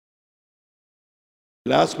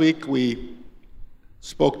Last week we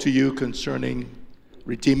spoke to you concerning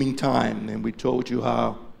redeeming time, and we told you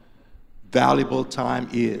how valuable time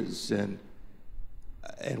is, and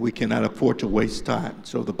we cannot afford to waste time.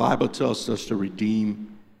 So the Bible tells us to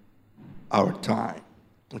redeem our time.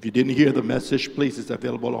 If you didn't hear the message, please, it's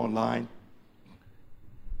available online.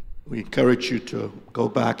 We encourage you to go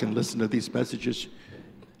back and listen to these messages.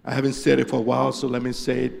 I haven't said it for a while, so let me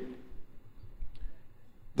say it.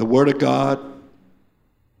 The Word of God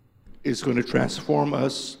is going to transform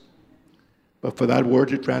us, but for that Word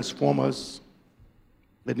to transform us,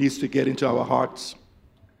 it needs to get into our hearts.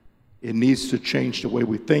 It needs to change the way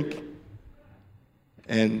we think,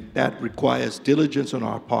 and that requires diligence on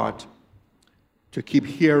our part to keep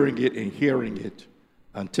hearing it and hearing it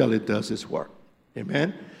until it does its work.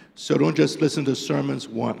 Amen? So don't just listen to sermons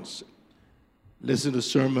once. Listen to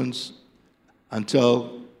sermons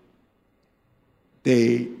until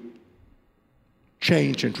they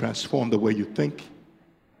change and transform the way you think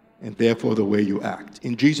and therefore the way you act.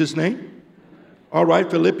 In Jesus' name? All right,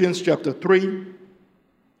 Philippians chapter 3.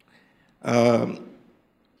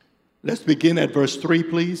 Let's begin at verse 3,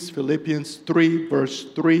 please. Philippians 3, verse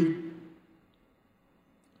 3.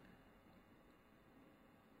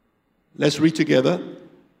 Let's read together.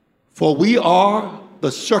 For we are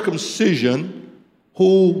the circumcision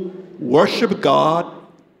who worship God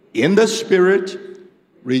in the Spirit,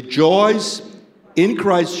 rejoice in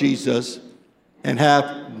Christ Jesus, and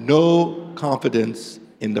have no confidence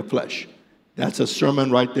in the flesh. That's a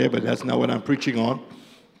sermon right there, but that's not what I'm preaching on.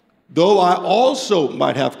 Though I also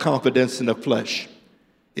might have confidence in the flesh.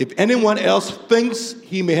 If anyone else thinks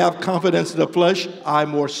he may have confidence in the flesh, I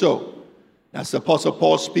more so. That's the Apostle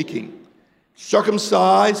Paul speaking.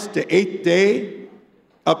 Circumcised the 8th day,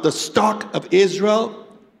 of the stock of Israel,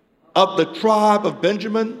 of the tribe of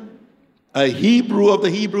Benjamin, a Hebrew of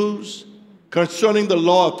the Hebrews, concerning the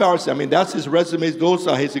law of Pharisees. I mean, that's his resume. Those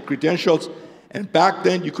are his credentials. And back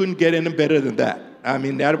then, you couldn't get any better than that. I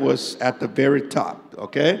mean, that was at the very top,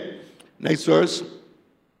 okay? Next verse.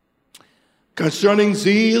 Concerning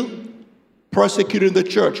zeal, persecuting the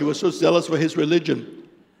church. He was so zealous for his religion.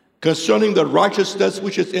 Concerning the righteousness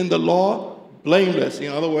which is in the law, blameless.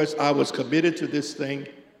 In other words, I was committed to this thing.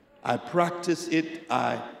 I practiced it.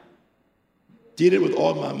 I did it with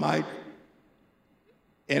all my might.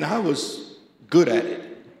 And I was good at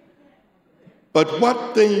it. But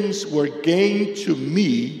what things were gained to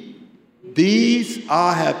me, these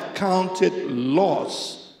I have counted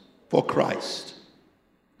loss for Christ.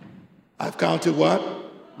 I've counted what?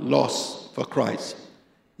 Loss for Christ.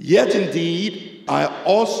 Yet indeed, I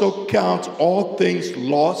also count all things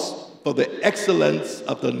lost for the excellence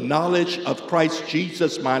of the knowledge of Christ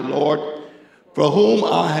Jesus my Lord, for whom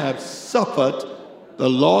I have suffered the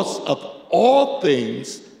loss of all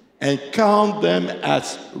things, and count them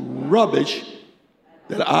as rubbish,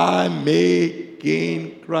 that I may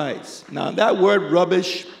gain Christ. Now, that word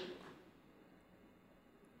rubbish,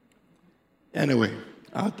 anyway,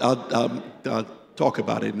 I'll talk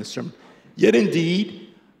about it in the sermon. Yet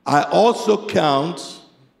indeed, I also count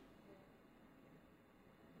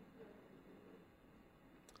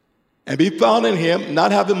and be found in him,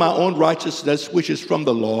 not having my own righteousness, which is from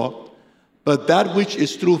the law, but that which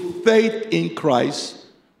is through faith in Christ,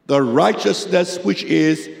 the righteousness which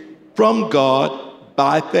is from God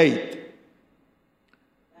by faith,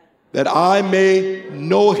 that I may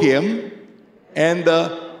know him and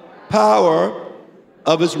the power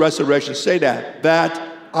of his resurrection. Say that. That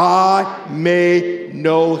I may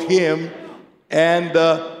know him and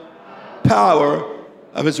the power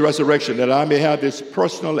of his resurrection, that I may have this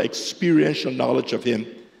personal experiential knowledge of him,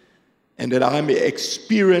 and that I may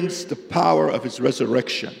experience the power of his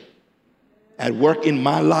resurrection at work in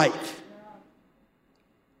my life.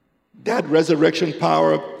 That resurrection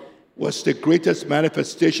power was the greatest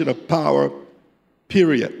manifestation of power,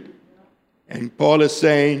 period. And Paul is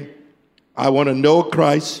saying, I want to know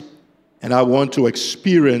Christ, and I want to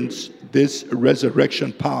experience this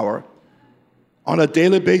resurrection power on a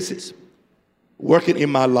daily basis, working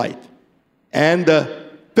in my life, and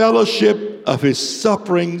the fellowship of his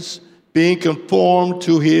sufferings, being conformed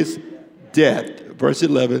to his death. Verse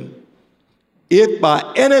 11, if by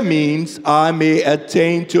any means I may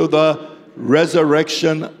attain to the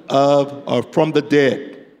resurrection from the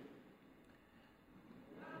dead.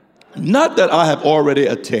 Not that I have already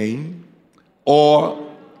attained or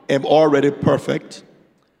am already perfect,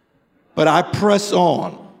 but I press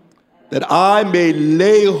on, that I may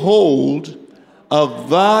lay hold of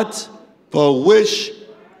that for which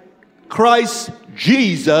Christ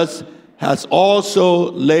Jesus has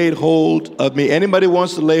also laid hold of me. Anybody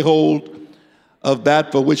wants to lay hold of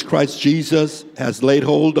that for which Christ Jesus has laid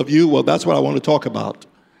hold of you? Well, that's what I want to talk about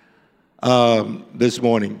this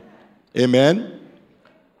morning. Amen.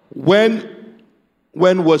 When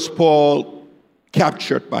was Paul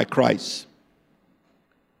captured by Christ?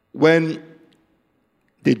 When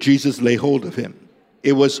did Jesus lay hold of him?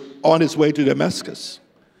 It was on his way to Damascus,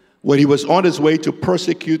 when he was on his way to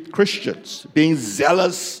persecute Christians, being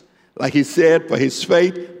zealous, like he said, for his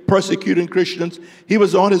faith, persecuting Christians. He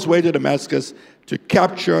was on his way to Damascus to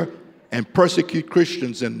capture and persecute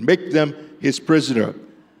Christians and make them his prisoner.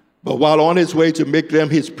 But while on his way to make them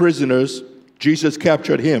his prisoners, Jesus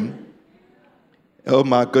captured him. Oh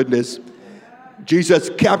my goodness. Jesus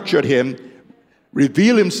captured him,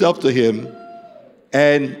 revealed himself to him,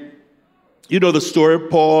 and you know the story.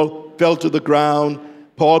 Paul fell to the ground.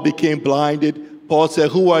 Paul became blinded. Paul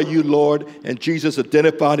said, "Who are you, Lord?" And Jesus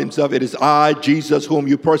identified himself. "It is I, Jesus, whom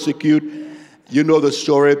you persecute." You know the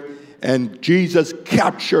story. And Jesus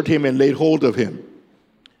captured him and laid hold of him.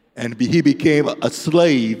 And he became a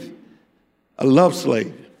slave, a love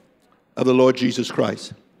slave of the Lord Jesus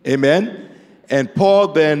Christ. Amen? And Paul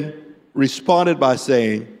then responded by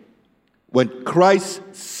saying, when Christ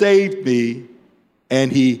saved me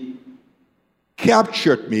and he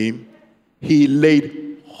captured me, he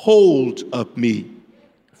laid hold of me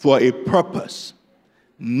for a purpose.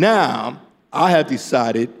 Now, I have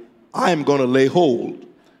decided I am going to lay hold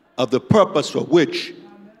of the purpose for which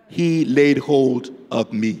he laid hold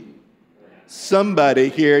of me. Somebody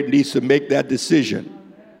here needs to make that decision.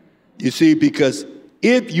 You see, because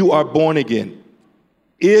if you are born again,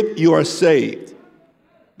 if you are saved,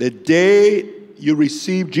 the day you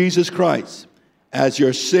receive Jesus Christ as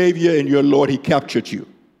your Savior and your Lord, he captured you.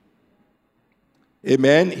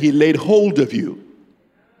 Amen. He laid hold of you.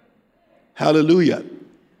 Hallelujah.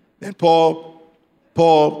 And Paul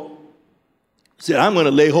said, I'm going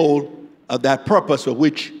to lay hold of that purpose for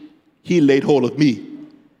which he laid hold of me.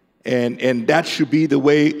 And that should be the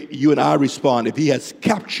way you and I respond. If he has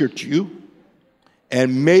captured you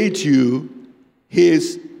and made you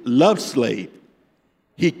his love slave,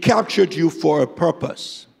 he captured you for a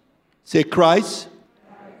purpose. Say, Christ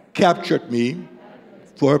captured me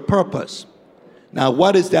for a purpose. Now,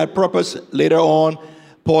 what is that purpose? Later on,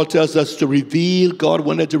 Paul tells us to reveal, God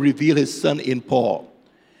wanted to reveal his son in Paul.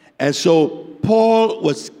 And so Paul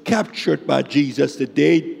was captured by Jesus the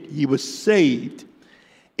day he was saved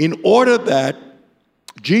in order that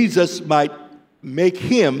Jesus might make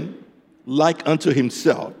him like unto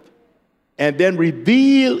himself and then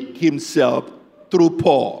reveal himself through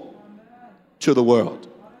Paul to the world.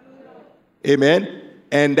 Amen?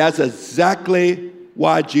 And that's exactly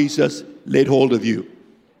why Jesus laid hold of you.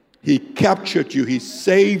 He captured you. He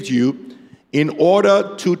saved you in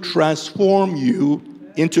order to transform you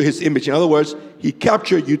into his image. In other words, he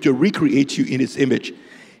captured you to recreate you in his image.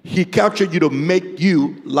 He captured you to make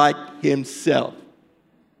you like himself.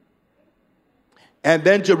 And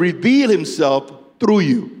then to reveal himself through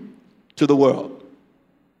you to the world.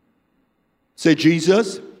 Say,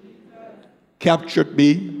 Jesus captured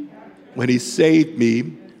me when he saved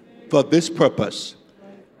me for this purpose,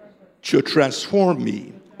 to transform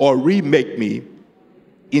me or remake me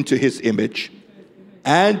into his image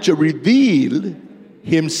and to reveal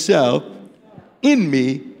himself in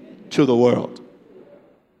me to the world.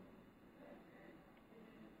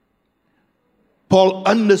 Paul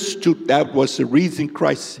understood that was the reason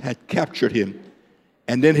Christ had captured him.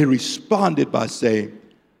 And then he responded by saying,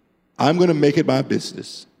 I'm going to make it my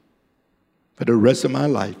business for the rest of my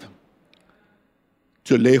life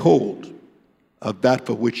to lay hold of that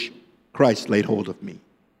for which Christ laid hold of me.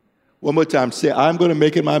 One more time, say, I'm going to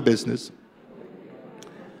make it my business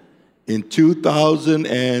in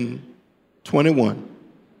 2021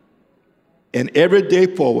 and every day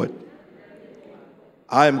forward,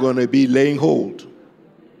 I am going to be laying hold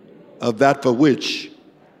of that for which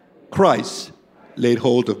Christ laid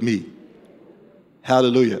hold of me.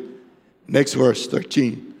 Hallelujah. Next verse,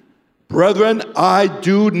 13. Brethren, I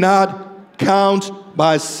do not count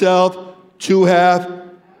myself to have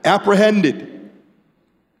apprehended,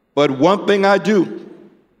 but one thing I do.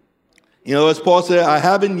 You know, as Paul said, I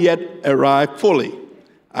haven't yet arrived fully.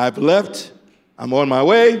 I've left, I'm on my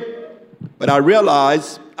way, but I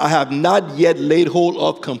realize I have not yet laid hold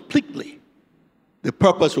of completely the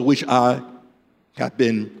purpose for which I have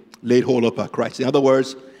been laid hold of by Christ. In other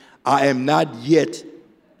words, I am not yet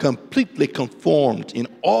completely conformed in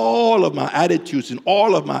all of my attitudes, in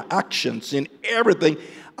all of my actions, in everything.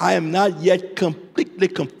 I am not yet completely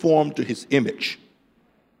conformed to his image.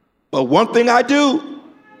 But one thing I do,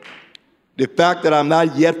 the fact that I'm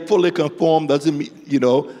not yet fully conformed doesn't mean,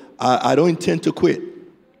 I don't intend to quit.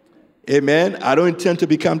 Amen. I don't intend to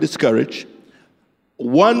become discouraged.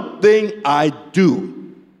 One thing I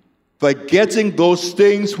do, forgetting those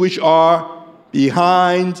things which are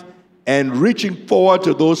behind and reaching forward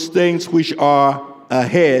to those things which are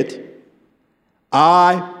ahead,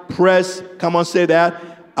 I press, come on, say that.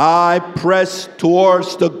 I press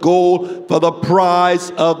towards the goal for the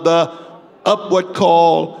prize of the upward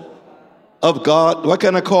call of God. What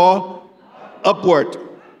kind of call? Upward.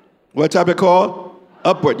 What type of call?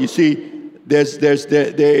 Upward. You see, there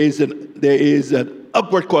is an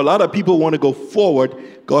upward call. A lot of people want to go forward.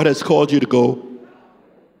 God has called you to go.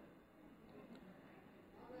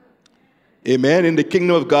 Amen. In the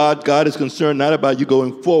kingdom of God, God is concerned not about you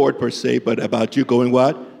going forward per se, but about you going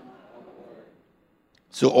what?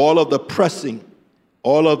 So all of the pressing,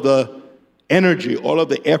 all of the energy, all of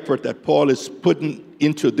the effort that Paul is putting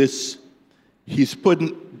into this, he's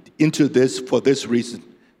putting into this for this reason.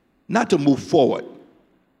 Not to move forward,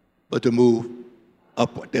 but to move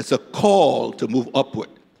upward. There's a call to move upward.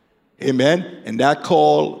 Amen? And that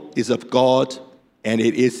call is of God, and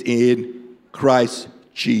it is in Christ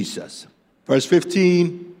Jesus. Verse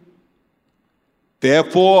 15,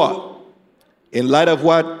 therefore, in light of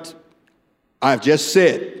what I've just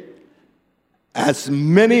said, as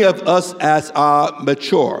many of us as are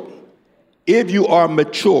mature, if you are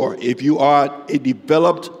mature, if you are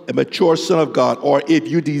a mature son of God, or if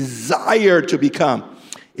you desire to become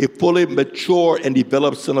a fully mature and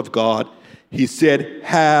developed son of God, he said,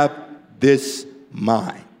 have this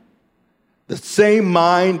mind. The same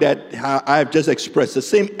mind that I have just expressed, the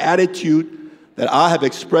same attitude that I have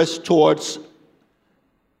expressed towards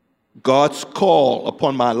God's call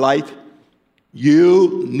upon my life,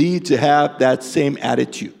 you need to have that same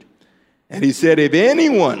attitude. And he said, if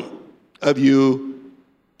anyone of you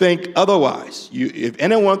think otherwise, if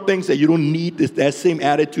anyone thinks that you don't need that same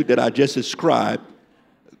attitude that I just described,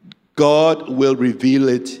 God will reveal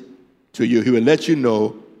it to you. He will let you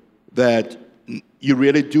know that you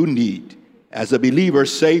really do need, as a believer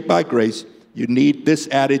saved by grace, you need this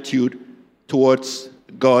attitude towards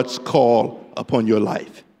God's call upon your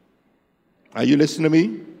life. Are you listening to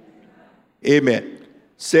me? Amen.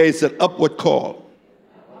 Say it's an upward call.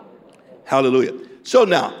 Hallelujah. So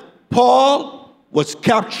now, Paul was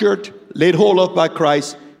captured, laid hold of by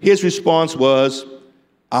Christ. His response was,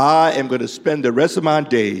 I am going to spend the rest of my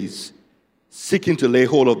days seeking to lay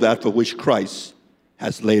hold of that for which Christ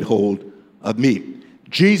has laid hold of me.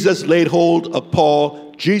 Jesus laid hold of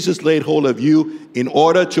Paul. Jesus laid hold of you in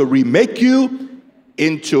order to remake you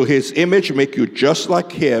into his image, make you just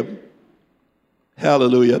like him.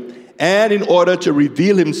 Hallelujah. And in order to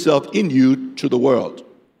reveal himself in you to the world.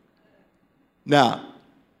 Now,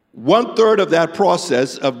 1/3 of that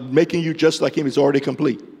process of making you just like him is already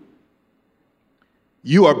complete.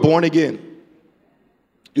 You are born again.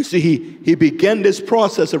 You see, he began this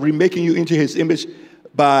process of remaking you into his image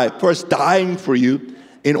by first dying for you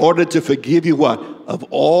in order to forgive you what? Of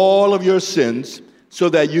all of your sins, so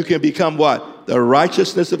that you can become what? The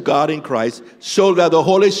righteousness of God in Christ, so that the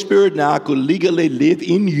Holy Spirit now could legally live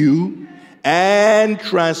in you and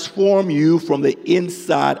transform you from the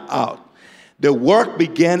inside out. The work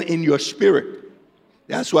began in your spirit.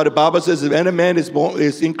 That's why the Bible says if any man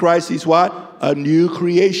is in Christ, he's what? A new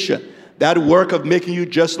creation. That work of making you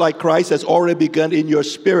just like Christ has already begun in your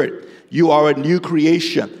spirit. You are a new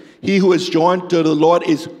creation. He who is joined to the Lord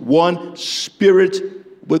is one spirit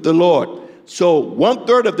with the Lord. So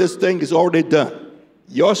 1/3 of this thing is already done.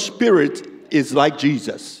 Your spirit is like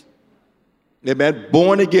Jesus. Amen.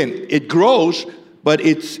 Born again. It grows, but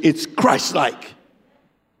it's Christ-like.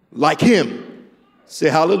 Like him. Say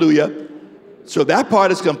hallelujah. So that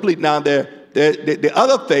part is complete. Now the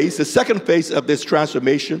other phase, the second phase of this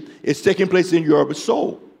transformation is taking place in your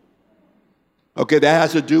soul. Okay, that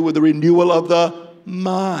has to do with the renewal of the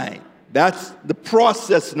mind. That's the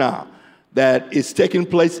process now that is taking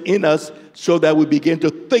place in us so that we begin to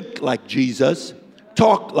think like Jesus,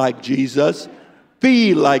 talk like Jesus,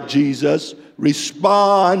 feel like Jesus,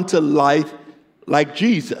 respond to life like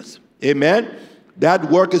Jesus. Amen? That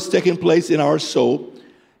work is taking place in our soul.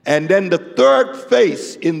 And then the third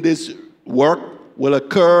phase in this work will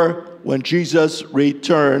occur when Jesus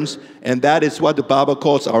returns, and that is what the Bible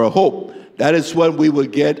calls our hope. That is when we will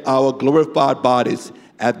get our glorified bodies.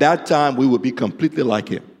 At that time, we will be completely like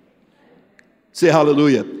him. Say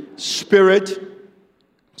hallelujah. Spirit,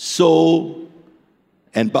 soul,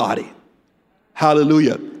 and body.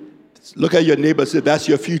 Hallelujah. Look at your neighbor and say, that's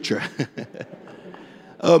your future.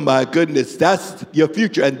 Oh my goodness, that's your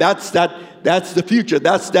future. And that's the future.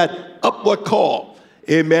 That's that upward call.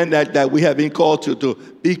 Amen. That we have been called to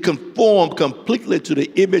be conformed completely to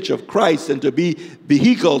the image of Christ and to be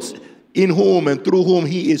vehicles in whom and through whom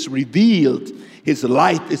he is revealed. His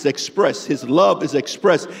life is expressed. His love is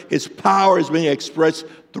expressed. His power is being expressed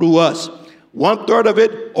through us. 1/3 of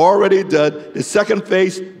it already done. The second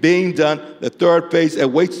phase being done. The third phase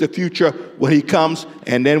awaits the future when he comes,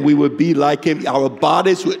 and then we will be like him. Our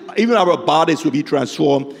bodies will be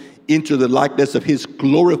transformed into the likeness of his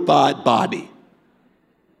glorified body.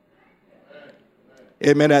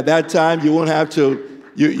 Amen. At that time, you won't have to,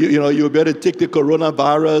 you better take the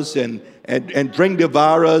coronavirus and drink the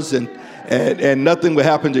virus, and nothing will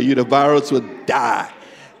happen to you. The virus will die.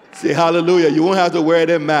 Say hallelujah. You won't have to wear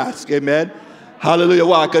that mask. Amen. Hallelujah.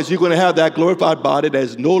 Why? Because you're going to have that glorified body that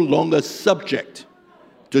is no longer subject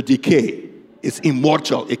to decay. It's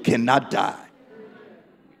immortal. It cannot die.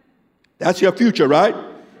 That's your future, right?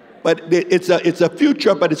 But it's a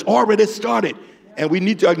future, but it's already started. And we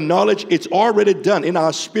need to acknowledge it's already done. In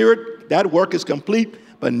our spirit, that work is complete.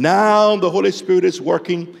 But now the Holy Spirit is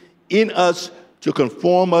working in us to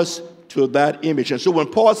conform us to that image. And so when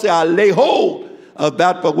Paul said, I lay hold of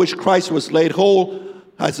that for which Christ has laid hold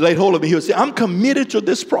of me, he would say, I'm committed to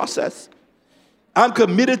this process. I'm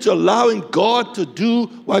committed to allowing God to do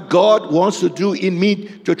what God wants to do in me,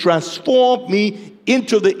 to transform me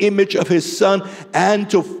into the image of his Son and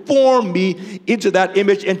to form me into that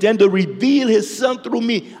image and then to reveal his Son through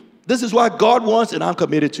me. This is what God wants, and I'm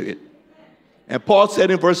committed to it. And Paul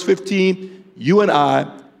said in verse 15, you and I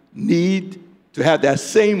need to have that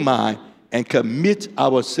same mind and commit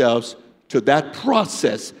ourselves to that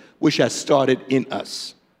process which has started in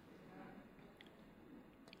us.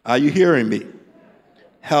 Are you hearing me?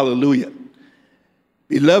 Hallelujah.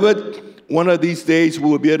 Beloved, one of these days we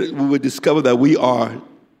will discover that we are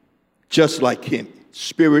just like him,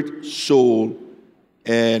 spirit, soul,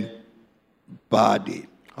 and body.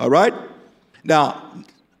 All right? Now,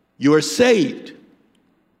 you are saved,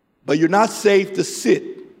 but you're not saved to sit.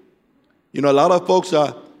 You know, a lot of folks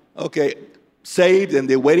are, saved and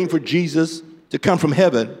they're waiting for Jesus to come from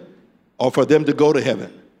heaven or for them to go to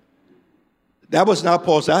heaven. That was not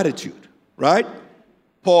Paul's attitude, right?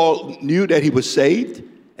 Paul knew that he was saved,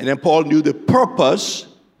 and then Paul knew the purpose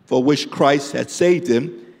for which Christ had saved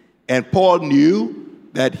him, and Paul knew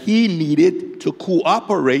that he needed to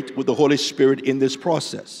cooperate with the Holy Spirit in this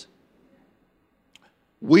process.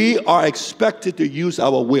 We are expected to use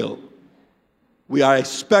our will. We are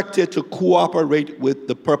expected to cooperate with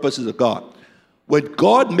the purposes of God. When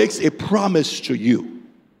God makes a promise to you,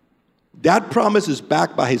 that promise is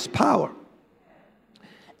backed by his power.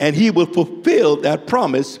 And he will fulfill that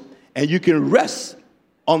promise, and you can rest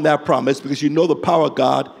on that promise because you know the power of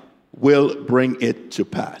God will bring it to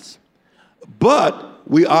pass. But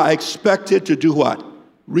we are expected to do what?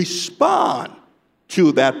 Respond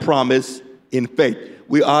to that promise in faith.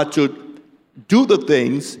 We are to do the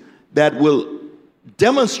things that will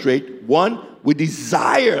demonstrate, one, we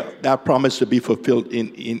desire that promise to be fulfilled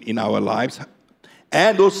in our lives,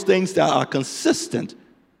 and those things that are consistent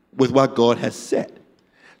with what God has said.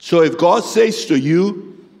 So if God says to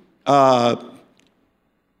you, I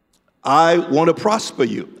want to prosper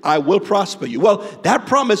you, I will prosper you. Well, that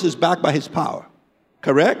promise is backed by his power,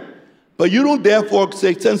 correct? But you don't therefore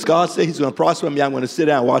say, since God says he's going to prosper me, I'm going to sit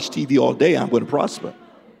down and watch TV all day, I'm going to prosper.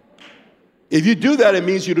 If you do that, it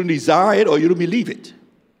means you don't desire it or you don't believe it.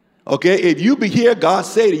 Okay, if you hear God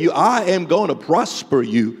say to you, I am going to prosper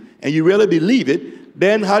you, and you really believe it,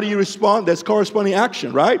 then how do you respond? There's corresponding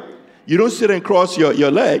action, right? You don't sit and cross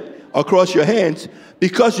your leg or cross your hands.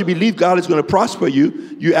 Because you believe God is going to prosper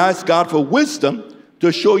you, you ask God for wisdom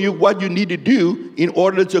to show you what you need to do in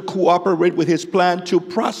order to cooperate with his plan to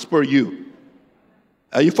prosper you.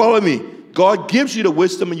 Are you following me? God gives you the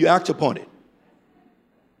wisdom and you act upon it.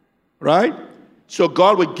 Right? So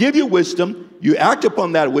God will give you wisdom, you act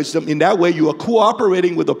upon that wisdom. In that way, you are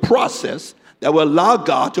cooperating with a process that will allow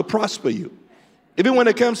God to prosper you. Even when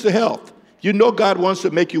it comes to health, you know God wants to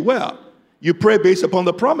make you well. You pray based upon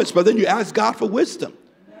the promise, but then you ask God for wisdom.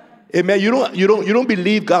 Amen. You don't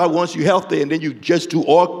believe God wants you healthy, and then you just do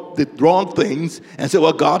all the wrong things and say,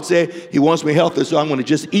 well, God said he wants me healthy, so I'm going to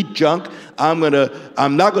just eat junk. I'm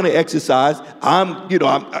not going to exercise.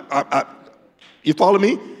 You follow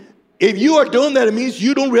me? If you are doing that, it means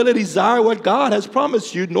you don't really desire what God has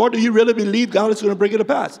promised you, nor do you really believe God is going to bring it to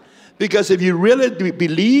pass. Because if you really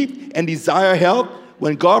believe and desire health,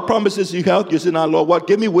 when God promises you health, you say, now, Lord, what?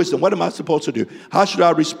 Give me wisdom. What am I supposed to do? How should I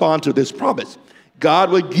respond to this promise? God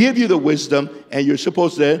will give you the wisdom, and you're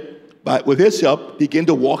supposed to, with his help, begin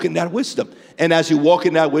to walk in that wisdom. And as you walk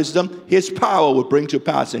in that wisdom, his power will bring to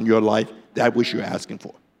pass in your life that which you're asking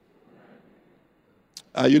for.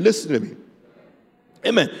 Are you listening to me?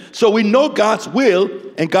 Amen. So we know God's will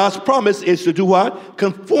and God's promise is to do what?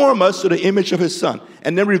 Conform us to the image of his son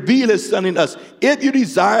and then reveal his son in us. If you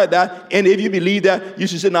desire that and if you believe that, you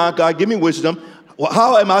should say, now, God, give me wisdom. Well,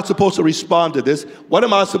 how am I supposed to respond to this? What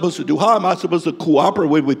am I supposed to do? How am I supposed to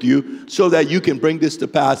cooperate with you so that you can bring this to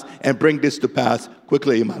pass and bring this to pass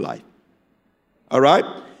quickly in my life? All right?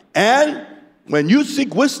 And when you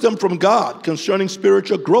seek wisdom from God concerning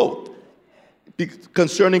spiritual growth,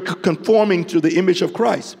 concerning conforming to the image of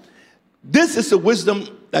Christ, this is the wisdom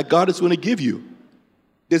that God is going to give you.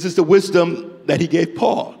 This is the wisdom that he gave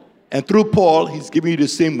Paul. And through Paul, he's giving you the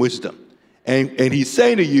same wisdom. And he's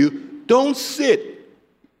saying to you, don't sit.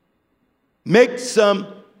 Make some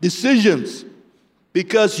decisions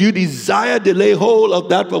because you desire to lay hold of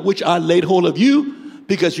that for which I laid hold of you,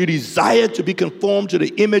 because you desire to be conformed to the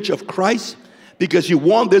image of Christ, because you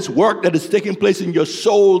want this work that is taking place in your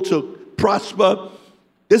soul to prosper.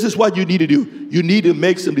 This is what you need to do. You need to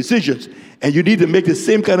make some decisions, and you need to make the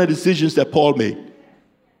same kind of decisions that Paul made.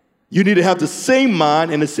 You need to have the same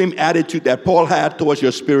mind and the same attitude that Paul had towards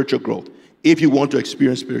your spiritual growth if you want to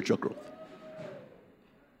experience spiritual growth.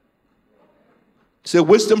 So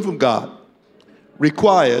wisdom from God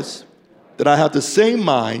requires that I have the same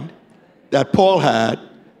mind that Paul had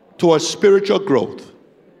towards spiritual growth,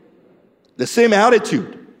 the same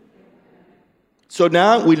attitude. So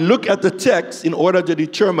now we look at the text in order to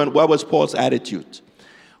determine what was Paul's attitude.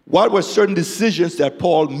 What were certain decisions that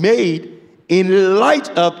Paul made in light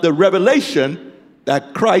of the revelation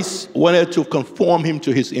that Christ wanted to conform him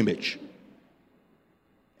to his image?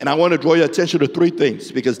 And I want to draw your attention to three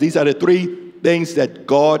things, because these are the three things that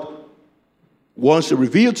God wants to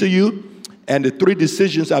reveal to you, and the three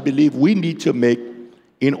decisions I believe we need to make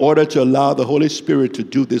in order to allow the Holy Spirit to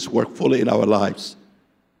do this work fully in our lives,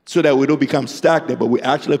 so that we don't become stagnant, but we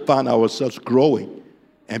actually find ourselves growing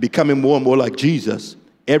and becoming more and more like Jesus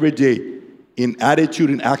every day in attitude,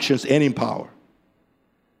 in actions, and in power.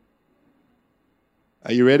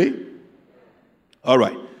 Are you ready? All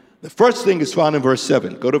right. The first thing is found in verse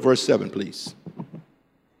 7. Go to verse 7, please.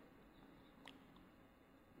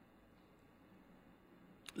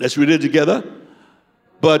 Let's read it together.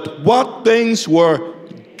 But what things were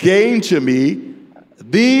gained to me,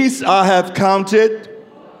 these I have counted.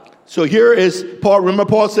 So here is Paul. Remember,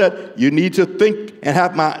 Paul said, you need to think and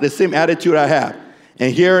have the same attitude I have.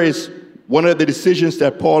 And here is one of the decisions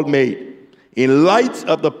that Paul made in light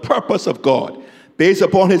of the purpose of God, based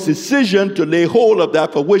upon his decision to lay hold of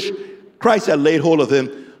that for which Christ had laid hold of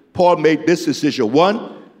him. Paul made this decision.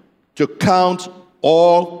 One, to count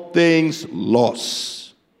all things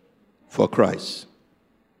lost for Christ.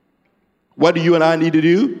 What do you and I need to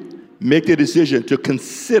do? Make the decision to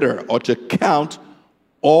consider or to count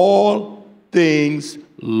all things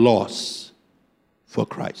lost for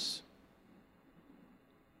Christ.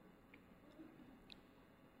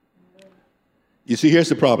 You see, here's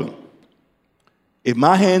the problem. If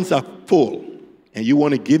my hands are full and you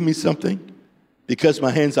want to give me something, because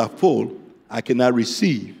my hands are full, I cannot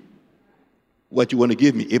receive what you want to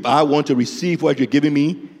give me. If I want to receive what you're giving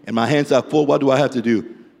me and my hands are full, what do I have to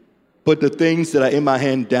do? Put the things that are in my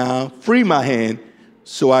hand down, free my hand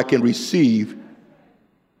so I can receive.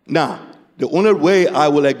 Now, the only way I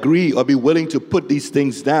will agree or be willing to put these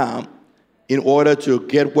things down in order to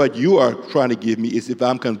get what you are trying to give me is if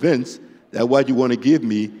I'm convinced that what you want to give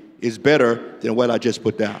me is better than what I just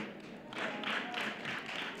put down.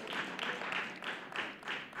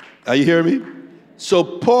 Are you hearing me? So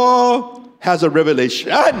Paul has a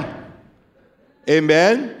revelation.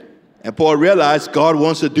 Amen. And Paul realized God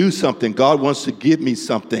wants to do something. God wants to give me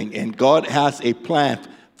something. And God has a plan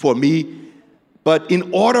for me. But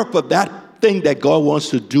in order for that thing that God wants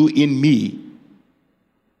to do in me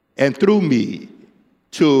and through me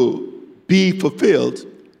to be fulfilled,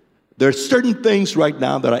 there are certain things right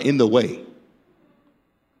now that are in the way.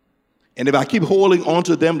 And if I keep holding on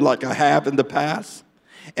to them like I have in the past,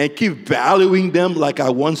 and keep valuing them like I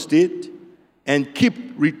once did, and keep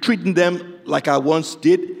retreating them like I once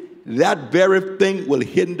did, that very thing will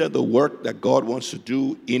hinder the work that God wants to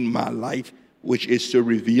do in my life, which is to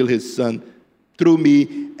reveal his son through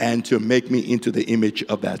me and to make me into the image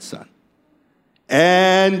of that son.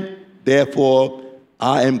 And therefore,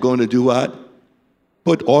 I am going to do what?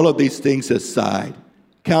 Put all of these things aside.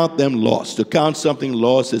 Count them lost. To count something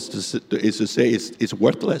lost is to say it's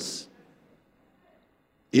worthless.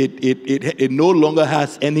 It no longer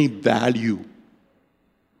has any value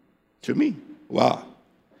to me. Wow.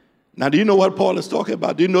 Now, do you know what Paul is talking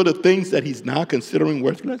about? Do you know the things that he's now considering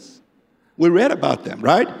worthless? We read about them,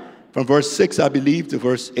 right? From verse 6, I believe, to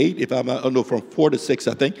verse 8, from 4 to 6,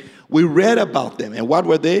 I think. We read about them. And what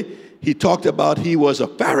were they? he talked about he was a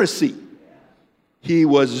Pharisee. He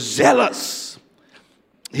was zealous.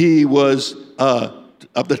 He was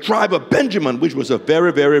of the tribe of Benjamin, which was a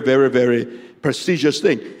very, very, very, very prestigious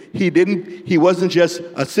thing. He wasn't just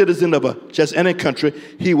a citizen of just any country.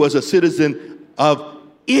 He was a citizen of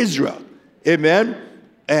Israel. Amen.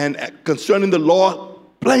 And concerning the law,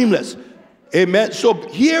 blameless. Amen. So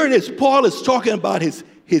here it is. Paul is talking about his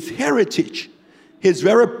heritage, his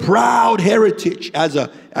very proud heritage as a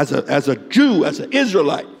Jew, as an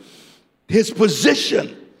Israelite, his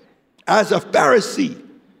position as a Pharisee,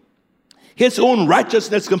 his own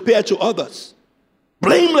righteousness compared to others,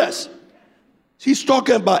 blameless. He's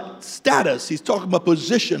talking about status. He's talking about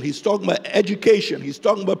position. He's talking about education. He's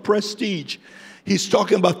talking about prestige. He's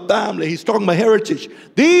talking about family. He's talking about heritage.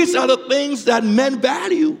 These are the things that men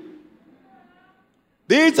value.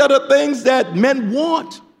 These are the things that men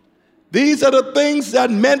want. These are the things that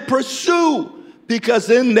men pursue, because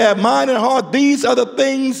in their mind and heart, these are the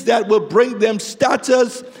things that will bring them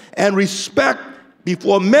status and respect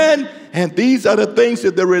before men, and these are the things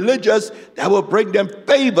that the religious that will bring them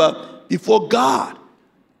favor before God.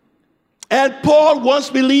 And Paul once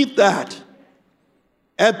believed that.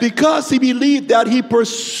 And because he believed that, he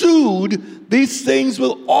pursued these things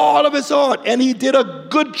with all of his heart, and he did a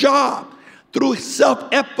good job. Through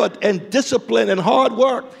self-effort and discipline and hard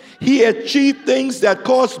work, he achieved things that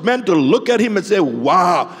caused men to look at him and say,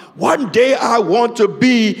 wow, one day I want to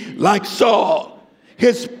be like Saul.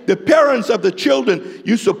 The parents of the children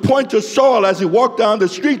used to point to Saul as he walked down the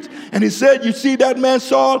street, and he said, you see that man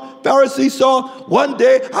Saul, Pharisee Saul? One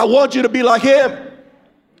day I want you to be like him.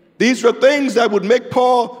 These were things that would make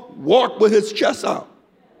Paul walk with his chest out.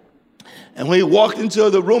 And when he walked into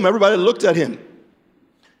the room, everybody looked at him.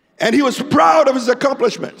 And he was proud of his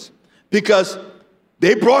accomplishments because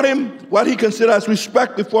they brought him what he considered as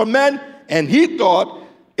respect before men, and he thought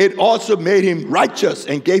it also made him righteous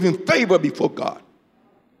and gave him favor before God.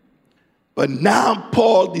 But now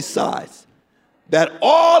Paul decides that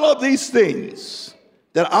all of these things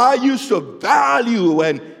that I used to value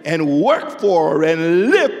and work for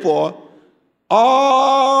and live for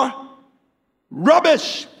are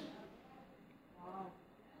rubbish.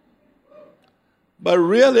 But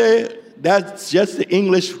really, that's just the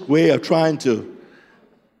English way of trying to,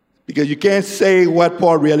 because you can't say what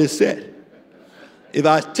Paul really said. If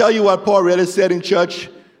I tell you what Paul really said in church,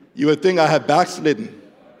 you would think I have backslidden.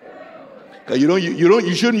 Because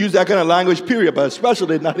you shouldn't use that kind of language, period, but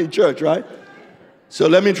especially not in church, right? So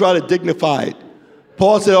let me try to dignify it.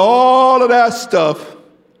 Paul said all of that stuff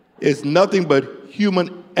is nothing but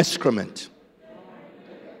human excrement.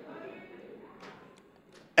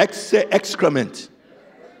 Excrement.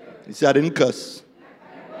 He said, I didn't cuss.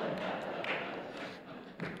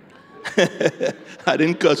 I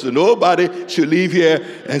didn't cuss. So nobody should leave here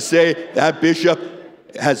and say that bishop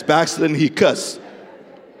has backslidden, he cussed.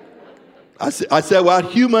 I said, well,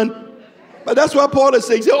 human. But that's what Paul is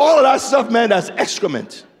saying. He said, all of that stuff, man, that's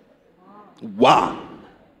excrement. Wow.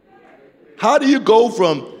 How do you go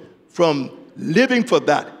from living for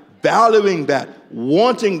that, valuing that,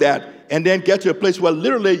 wanting that, and then get to a place where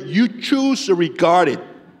literally you choose to regard it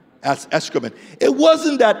as excrement? It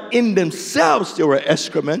wasn't that in themselves they were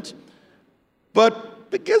excrement, but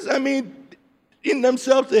because, in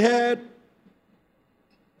themselves they had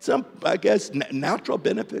some, I guess, natural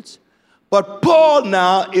benefits. But Paul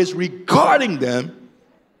now is regarding them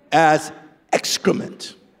as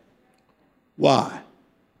excrement. Why?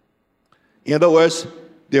 In other words,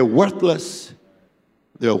 they're worthless.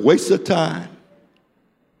 They're a waste of time.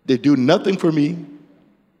 They do nothing for me.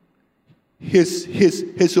 His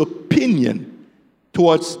opinion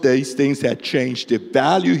towards these things had changed. The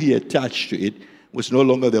value he attached to it was no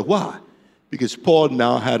longer there. Why? Because Paul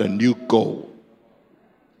now had a new goal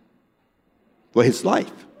for his life.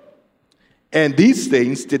 And these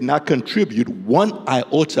things did not contribute one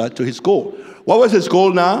iota to his goal. What was his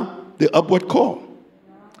goal now? The upward call.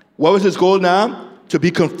 What was his goal now? To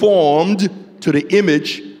be conformed to the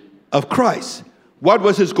image of Christ. What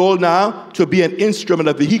was his goal now? To be an instrument,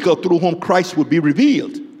 a vehicle through whom Christ would be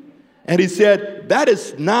revealed. And he said, that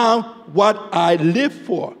is now what I live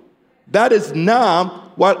for. That is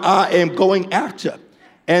now what I am going after.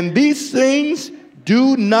 And these things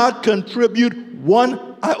do not contribute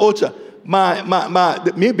one iota.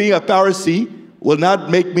 Me being a Pharisee will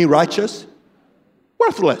not make me righteous.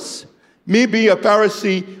 Worthless. Me being a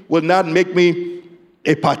Pharisee will not make me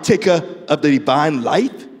a partaker of the divine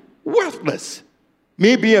life. Worthless.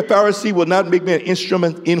 Me being a Pharisee will not make me an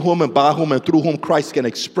instrument in whom and by whom and through whom Christ can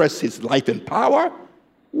express his life and power.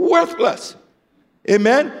 Worthless.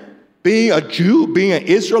 Amen. Being a Jew, being an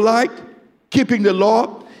Israelite, keeping the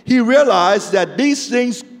law, he realized that these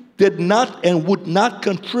things did not and would not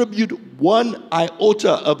contribute one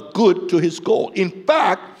iota of good to his goal. In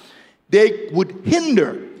fact, they would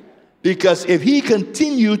hinder, because if he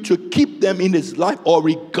continued to keep them in his life or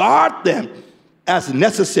regard them as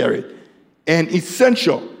necessary and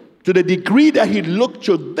essential to the degree that he looked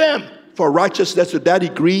to them for righteousness, to that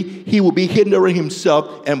degree he will be hindering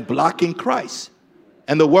himself and blocking Christ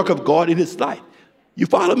and the work of God in his life. You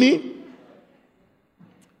follow me?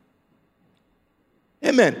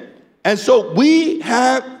 Amen. And so we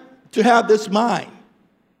have to have this mind.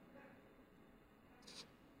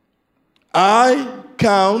 I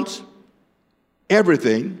count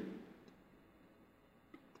everything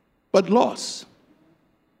but loss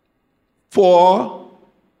for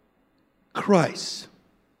Christ.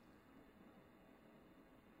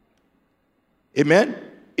 Amen?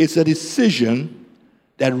 It's a decision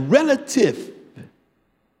that relative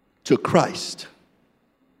to Christ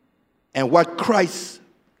and what Christ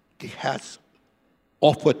has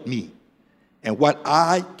offered me and what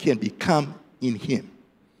I can become in him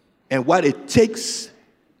and what it takes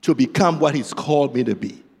to become what he's called me to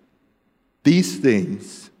be. These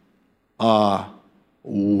things are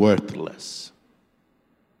worthless.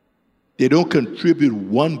 They don't contribute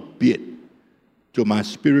one bit to my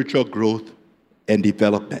spiritual growth and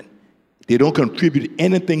development. They don't contribute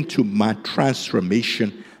anything to my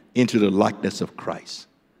transformation into the likeness of Christ.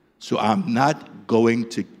 So I'm not going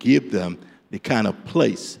to give them the kind of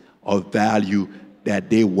place or value that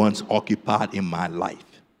they once occupied in my life.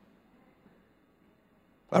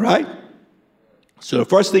 All right? So the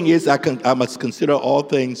first thing is I must consider all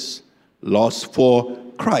things lost for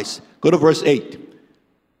Christ. Go to verse 8.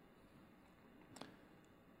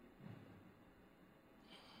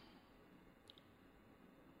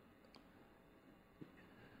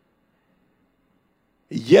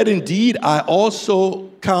 Yet indeed I also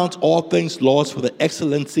count all things lost for the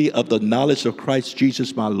excellency of the knowledge of Christ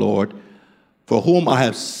Jesus my Lord, for whom I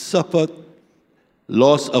have suffered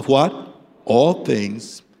loss of what? All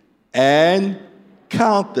things, and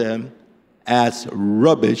count them as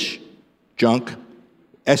rubbish, junk,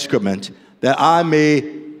 excrement, that I may,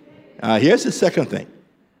 here's the second thing.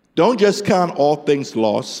 Don't just count all things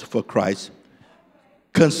lost for Christ.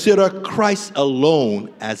 Consider Christ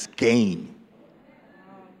alone as gain.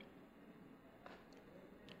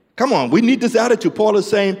 Come on, we need this attitude. Paul is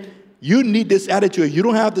saying, you need this attitude. If you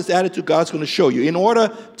don't have this attitude, God's going to show you. In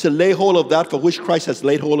order to lay hold of that for which Christ has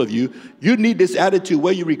laid hold of you, you need this attitude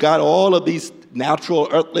where you regard all of these natural,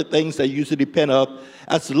 earthly things that you used to depend on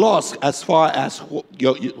as lost as far as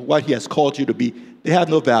what he has called you to be. They have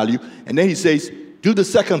no value. And then he says, do the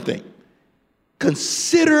second thing.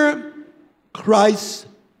 Consider Christ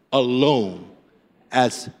alone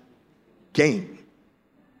as gain,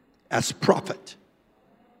 as profit.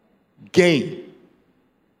 Gain.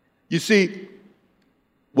 You see,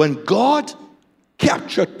 when God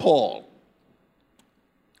captured Paul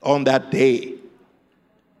on that day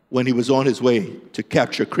when he was on his way to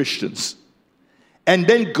capture Christians, and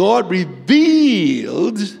then God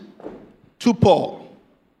revealed to Paul,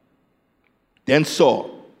 then saw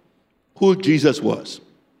who Jesus was.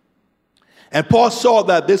 And Paul saw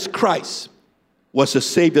that this Christ was the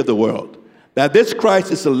Savior of the world, that this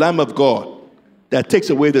Christ is the Lamb of God that takes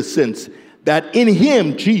away the sins, that in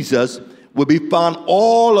him, Jesus, will be found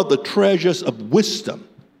all of the treasures of wisdom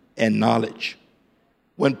and knowledge.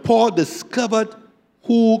 When Paul discovered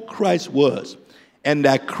who Christ was, and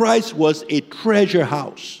that Christ was a treasure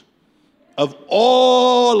house of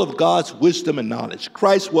all of God's wisdom and knowledge,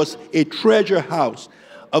 Christ was a treasure house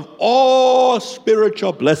of all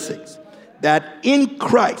spiritual blessings, that in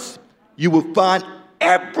Christ you will find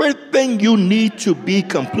everything you need to be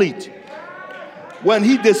complete. When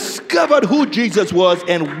he discovered who Jesus was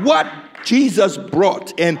and what Jesus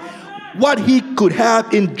brought and what he could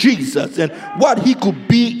have in Jesus and what he could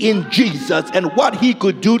be in Jesus and what he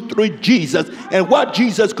could do through Jesus and what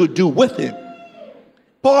Jesus could do with him,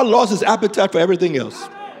 Paul lost his appetite for everything else.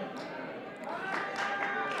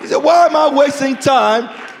 He said, why am I wasting time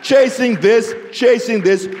chasing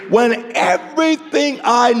this, when everything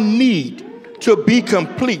I need to be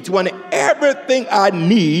complete, when everything I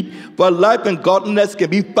need for life and godliness can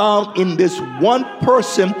be found in this one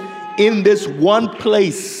person, in this one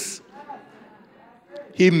place?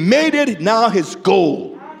 He made it now his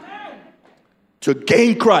goal to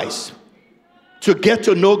gain Christ, to get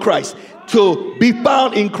to know Christ, to be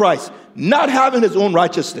found in Christ, not having his own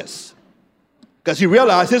righteousness. Because he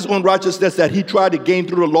realized his own righteousness that he tried to gain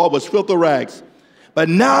through the law was filthy rags. But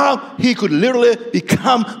now he could literally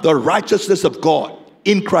become the righteousness of God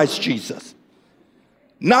in Christ Jesus.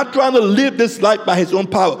 Not trying to live this life by his own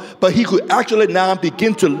power, but he could actually now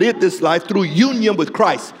begin to live this life through union with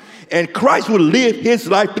Christ. And Christ would live his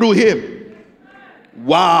life through him.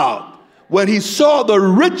 Wow. When he saw the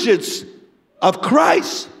riches of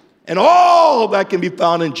Christ and all that can be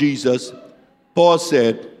found in Jesus, Paul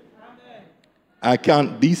said, I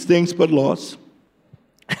count these things but loss.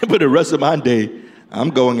 For the rest of my day,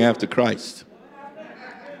 I'm going after Christ.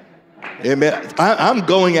 Amen. I'm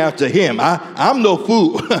going after him. I'm no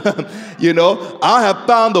fool. You know, I have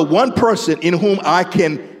found the one person in whom I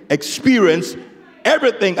can experience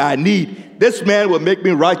everything I need. This man will make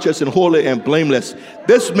me righteous and holy and blameless.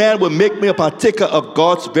 This man will make me a partaker of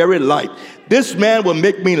God's very life. This man will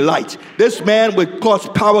make me light. This man will cause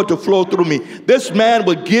power to flow through me. This man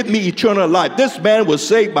will give me eternal life. This man will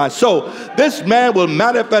save my soul. This man will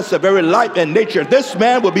manifest the very life and nature. This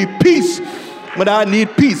man will be peace when I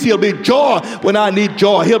need peace. He'll be joy when I need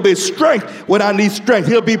joy. He'll be strength when I need strength.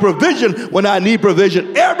 He'll be provision when I need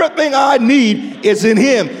provision. Everything I need is in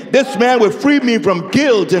him. This man will free me from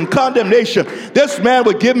guilt and condemnation. This man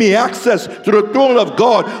will give me access to the throne of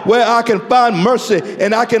God where I can find mercy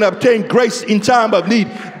and I can obtain grace in time of need.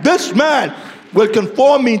 This man will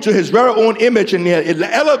conform me to his very own image and it'll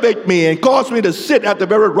elevate me and cause me to sit at the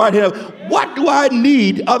very right hand. What do I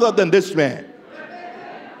need other than this man?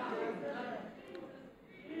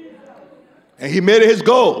 And he made it his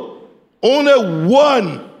goal.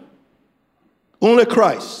 Only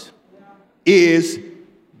Christ is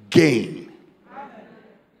gain.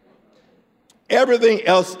 Everything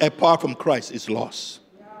else apart from Christ is loss.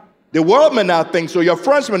 The world may not think so. Your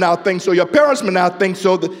friends may not think so. Your parents may not think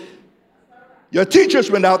so. Your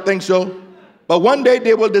teachers may not think so. But one day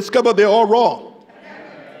they will discover they're all wrong.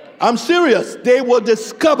 I'm serious. They will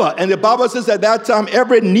discover. And the Bible says at that time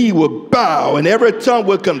every knee will bow and every tongue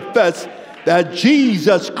will confess that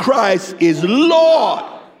Jesus Christ is Lord.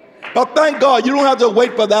 But thank God you don't have to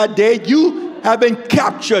wait for that day. You have been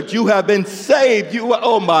captured. You have been saved.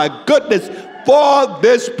 Oh my goodness, for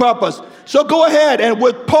this purpose. So go ahead and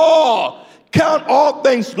with Paul, count all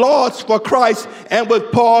things lost for Christ, and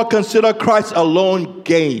with Paul, consider Christ alone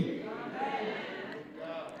gain.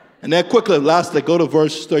 And then quickly, lastly, go to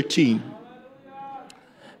verse 13.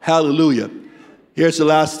 Hallelujah. Here's the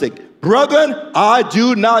last thing. Brethren, I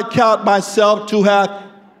do not count myself to have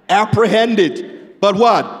apprehended. But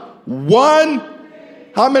what?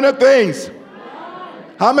 How many things?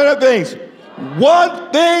 How many things?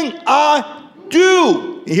 One thing I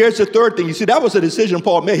do. And here's the third thing. You see, that was a decision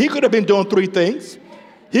Paul made. He could have been doing 3 things.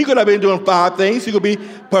 He could have been doing 5 things. He could be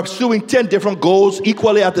pursuing 10 different goals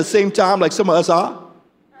equally at the same time like some of us are.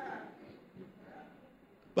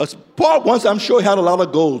 But Paul once, I'm sure, had a lot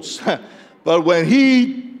of goals. But when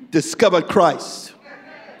he discovered Christ,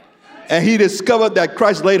 and he discovered that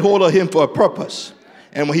Christ laid hold of him for a purpose,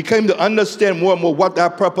 and when he came to understand more and more what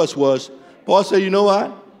that purpose was, Paul said, you know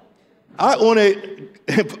what? I only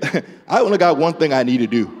got one thing I need to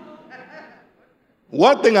do.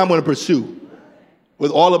 One thing I'm going to pursue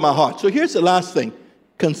with all of my heart. So here's the last thing.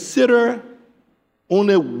 Consider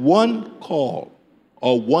only one call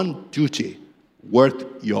or one duty worth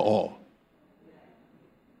your all.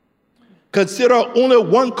 Consider only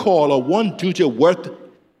one call or one duty worth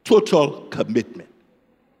total commitment.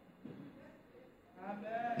 Amen.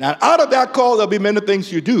 Now, out of that call, there'll be many things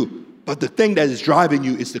you do, but the thing that is driving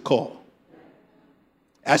you is the call.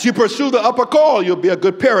 As you pursue the upper call, you'll be a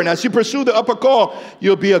good parent. As you pursue the upper call,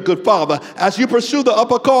 you'll be a good father. As you pursue the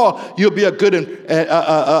upper call, you'll be a good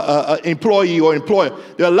employee or employer.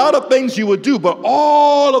 There are a lot of things you will do, but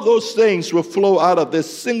all of those things will flow out of this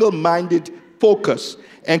single-minded focus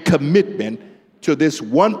and commitment to this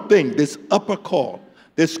one thing, this upper call,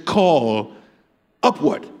 this call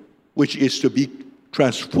upward, which is to be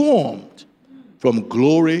transformed from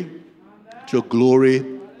glory to glory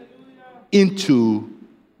into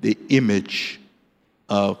the image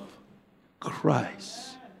of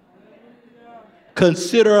Christ.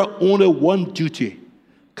 Consider only one duty.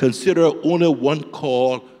 Consider only one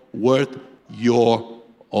call worth your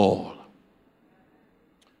all.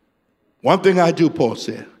 One thing I do, Paul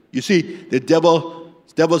said. You see, the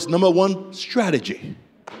devil's number one strategy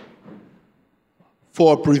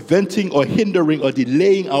for preventing or hindering or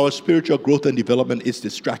delaying our spiritual growth and development is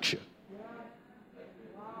distraction.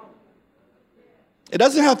 It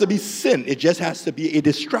doesn't have to be sin. It just has to be a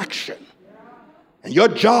distraction. And your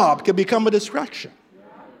job can become a distraction.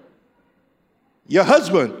 Your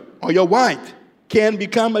husband or your wife can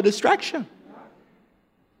become a distraction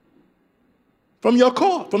from your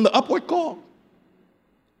call, from the upward call.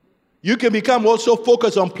 You can become also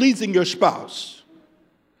focused on pleasing your spouse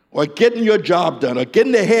or getting your job done, or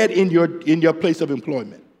getting ahead in your place of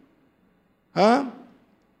employment.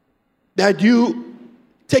 That you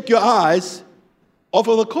take your eyes off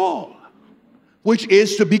of the call, which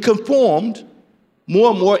is to be conformed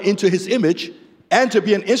more and more into his image and to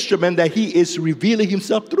be an instrument that he is revealing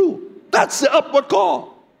himself through. That's the upward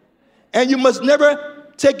call. And you must never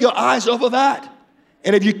take your eyes off of that.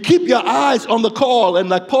 And if you keep your eyes on the call, and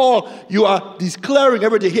like Paul, you are declaring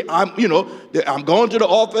everything. I'm going to the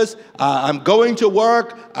office. I'm going to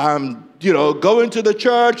work. I'm, going to the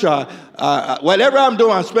church. Whatever I'm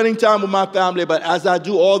doing, I'm spending time with my family. But as I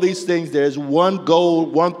do all these things, there's one goal,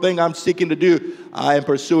 one thing I'm seeking to do. I am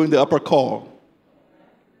pursuing the upper call,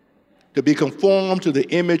 to be conformed to the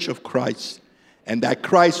image of Christ, and that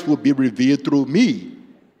Christ will be revealed through me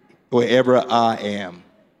wherever I am.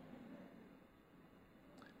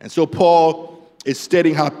 And so Paul is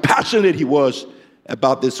stating how passionate he was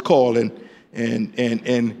about this call, and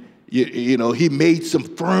he made some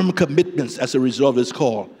firm commitments as a result of this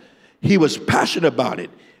call. He was passionate about it.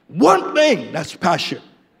 One thing, that's passion.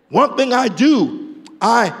 One thing I do,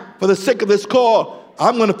 for the sake of this call,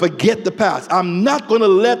 I'm going to forget the past. I'm not going to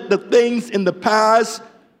let the things in the past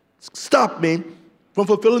stop me from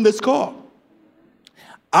fulfilling this call.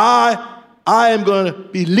 I am going to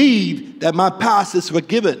believe that my past is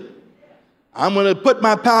forgiven. I'm going to put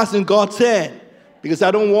my past in God's hand because I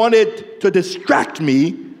don't want it to distract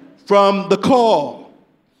me from the call.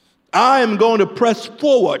 I am going to press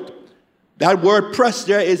forward. That word press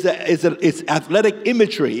there is athletic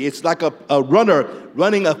imagery. It's like a runner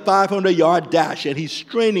running a 500-yard dash, and he's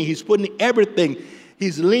straining. He's putting everything.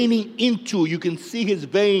 He's leaning into. You can see his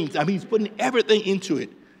veins. He's putting everything into it.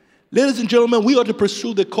 Ladies and gentlemen, we ought to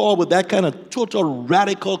pursue the call with that kind of total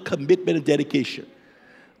radical commitment and dedication.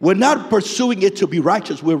 We're not pursuing it to be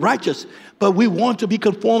righteous. We're righteous, but we want to be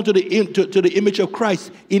conformed to the image of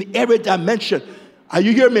Christ in every dimension. Are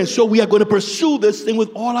you hearing me? And so we are going to pursue this thing with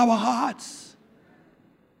all our hearts.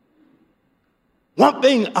 One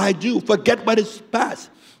thing I do, forget what is past.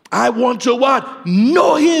 I want to what?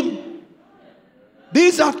 Know him.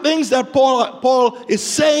 These are things that Paul is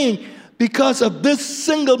saying because of this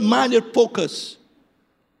single-minded focus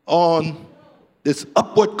on this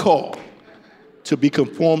upward call to be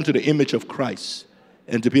conformed to the image of Christ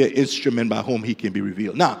and to be an instrument by whom he can be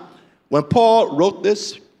revealed. Now, when Paul wrote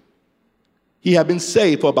this, he had been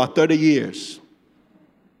saved for about 30 years.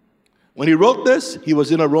 When he wrote this, he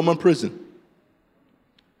was in a Roman prison.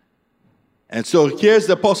 And so here's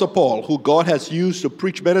the Apostle Paul, who God has used to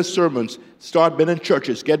preach many sermons, start many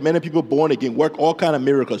churches, get many people born again, work all kinds of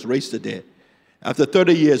miracles, raise the dead. After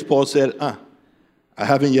 30 years, Paul said, I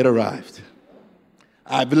haven't yet arrived.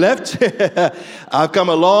 I've left. I've come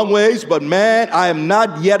a long ways, but man, I am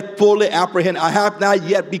not yet fully apprehended. I have not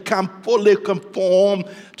yet become fully conformed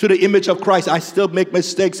to the image of Christ. I still make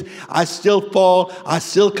mistakes. I still fall. I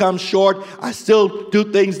still come short. I still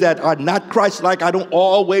do things that are not Christ-like. I don't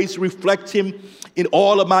always reflect him in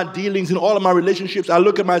all of my dealings, in all of my relationships. I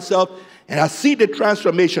look at myself and I see the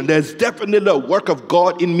transformation. There's definitely a work of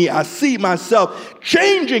God in me. I see myself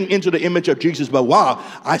changing into the image of Jesus. But wow,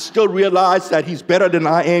 I still realize that he's better than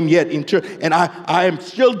I am yet. And I am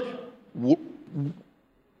still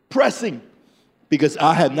pressing because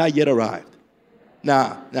I have not yet arrived.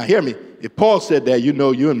 Now hear me. If Paul said that, you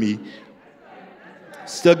know you and me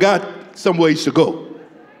still got some ways to go.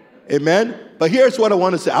 Amen? But here's what I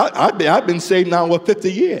want to say. I've been saved now for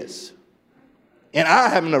 50 years. And I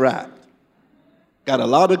haven't arrived. Got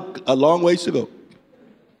a long ways to go.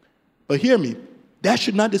 But hear me, that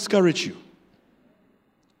should not discourage you.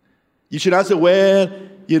 You should not say, well,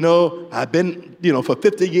 I've been, for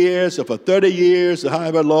 50 years or for 30 years or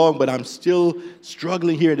however long, but I'm still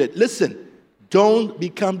struggling here. Listen, don't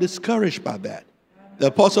become discouraged by that. The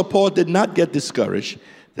Apostle Paul did not get discouraged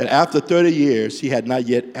that after 30 years, he had not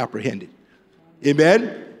yet apprehended.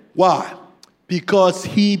 Amen? Why? Because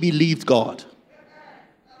he believed God.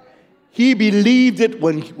 He believed it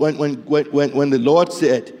when the Lord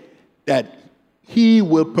said that he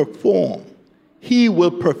will perform, he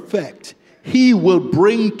will perfect, he will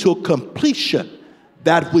bring to completion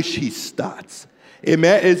that which he starts.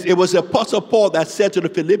 Amen. It was the Apostle Paul that said to the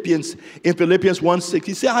Philippians in Philippians 1:6,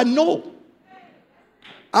 he said, I know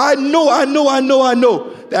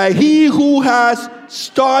that he who has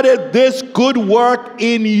started this good work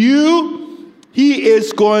in you, he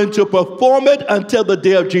is going to perform it until the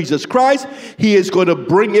day of Jesus Christ. He is going to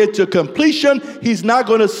bring it to completion. He's not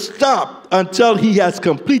going to stop until he has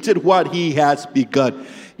completed what he has begun.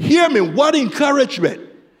 Hear me, what encouragement.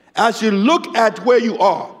 As you look at where you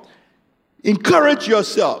are, encourage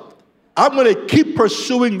yourself I'm going to keep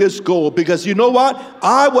pursuing this goal, because you know what?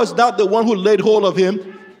 I was not the one who laid hold of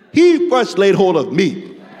him. He first laid hold of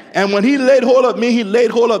me. And when he laid hold of me, he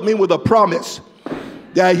laid hold of me with a promise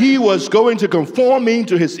that he was going to conform me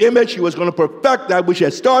to his image. He was going to perfect that which he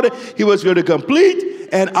had started. He was going to complete,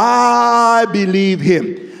 and I believe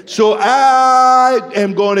him. So I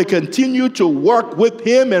am going to continue to work with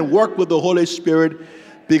him and work with the Holy Spirit,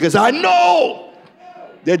 because I know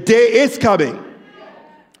the day is coming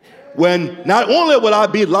when not only will I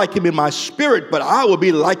be like him in my spirit, but I will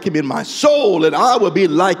be like him in my soul, and I will be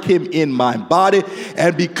like him in my body.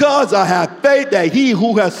 And because I have faith that he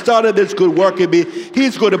who has started this good work in me,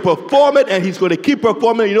 he's going to perform it, and he's going to keep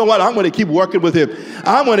performing. You know what? I'm going to keep working with him.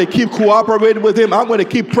 I'm going to keep cooperating with him. I'm going to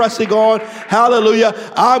keep pressing on. Hallelujah.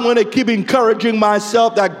 I'm going to keep encouraging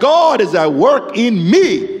myself that God is at work in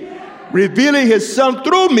me, revealing his son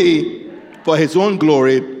through me for his own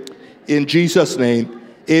glory. In Jesus' name,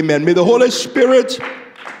 amen. May the Holy Spirit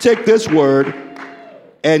take this word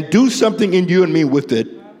and do something in you and me with it,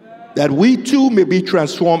 that we too may be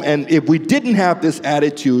transformed. And if we didn't have this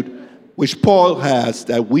attitude, which Paul has,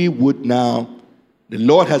 that we would now, the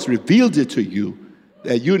Lord has revealed it to you,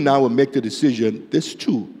 that you now will make the decision, this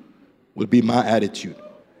too will be my attitude.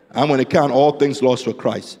 I'm going to count all things lost for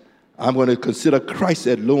Christ. I'm going to consider Christ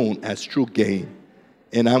alone as true gain.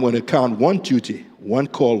 And I'm going to count one duty, one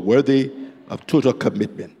call worthy of total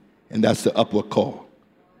commitment, and that's the upward call.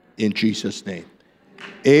 In Jesus' name,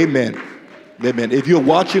 amen. Amen. If you're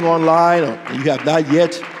watching online or you have not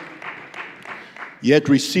yet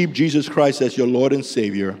received Jesus Christ as your Lord and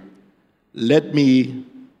Savior, let me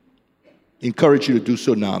encourage you to do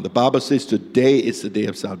so now. The Bible says today is the day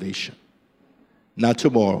of salvation, not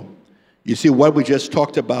tomorrow. You see, what we just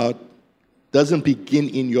talked about doesn't begin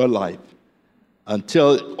in your life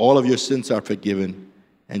until all of your sins are forgiven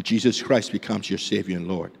and Jesus Christ becomes your Savior and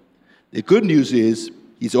Lord. The good news is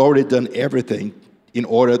he's already done everything in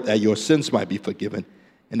order that your sins might be forgiven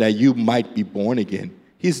and that you might be born again.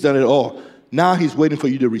 He's done it all. Now he's waiting for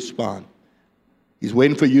you to respond. He's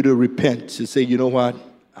waiting for you to repent, to say, you know what?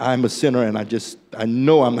 I'm a sinner, and I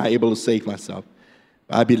know I'm not able to save myself.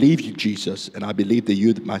 I believe you, Jesus, and I believe that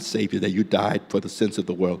you're my Savior, that you died for the sins of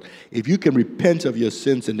the world. If you can repent of your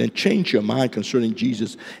sins and then change your mind concerning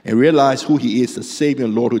Jesus and realize who he is, the Savior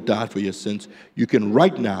and Lord who died for your sins, you can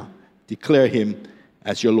right now declare him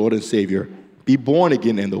as your Lord and Savior, be born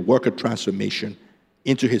again, and the work of transformation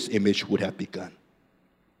into his image would have begun.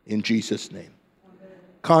 In Jesus' name.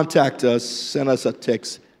 Contact us, send us a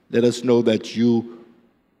text, let us know that you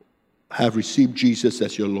have received Jesus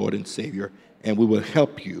as your Lord and Savior, and we will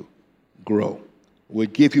help you grow. We'll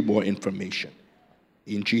give you more information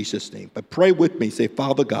in Jesus' name. But pray with me. Say,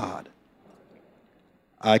 Father God,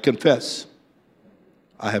 I confess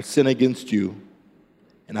I have sinned against you,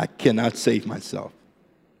 and I cannot save myself.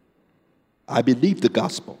 I believe the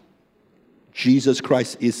gospel. Jesus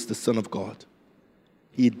Christ is the Son of God.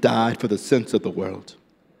 He died for the sins of the world.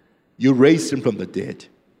 You raised him from the dead,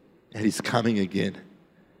 and he's coming again.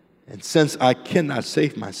 And since I cannot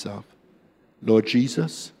save myself, Lord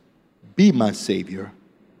Jesus, be my Savior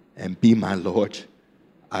and be my Lord.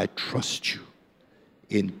 I trust you.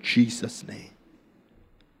 In Jesus' name,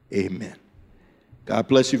 amen. God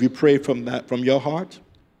bless you. If you pray from your heart,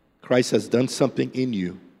 Christ has done something in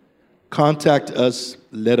you. Contact us.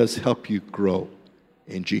 Let us help you grow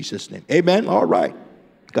in Jesus' name. Amen. All right.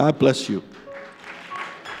 God bless you.